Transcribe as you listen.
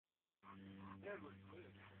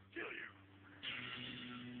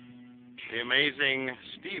The amazing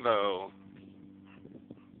Steve-O.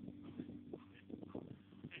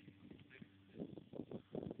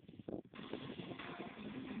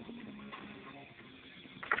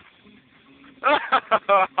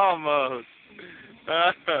 Almost.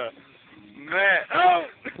 Man. Oh!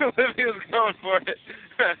 Libbee was going for it.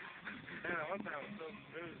 Come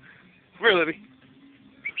here, Libbee.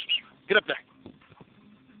 Get up there.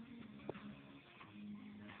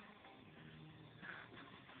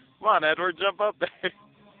 Come on, Edward, jump up there.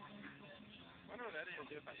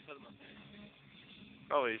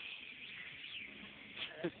 Holy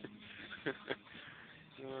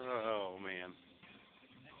Oh, man.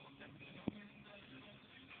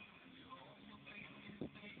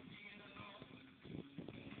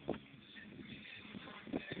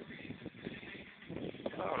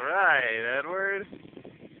 All right, Edward.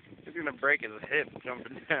 He's going to break his hip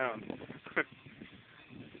jumping down.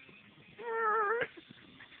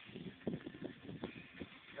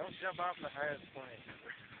 Don't jump off the highest point.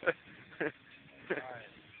 Alright.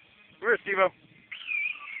 Where's Steve-O?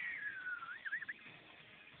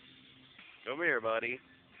 Come here, buddy.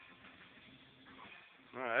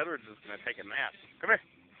 Oh, Edward's just going to take a nap. Come here.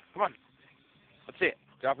 Come on. Let's see it.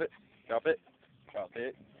 Drop it. Drop it. Drop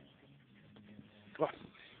it. Come on.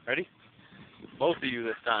 Ready? Both of you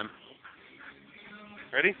this time.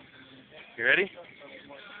 Ready? You ready?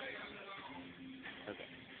 Okay.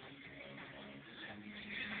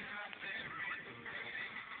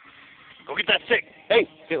 Go get that stick. Hey,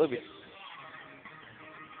 get Libbee.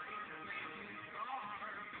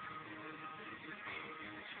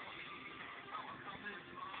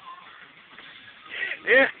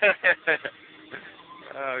 Yeah.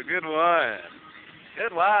 Oh, good one.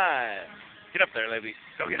 Good one. Get up there, Libbee.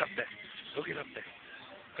 Go get up there. Go get up there.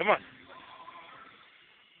 Come on.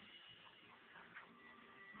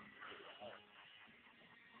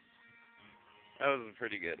 That was a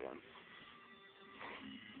pretty good one.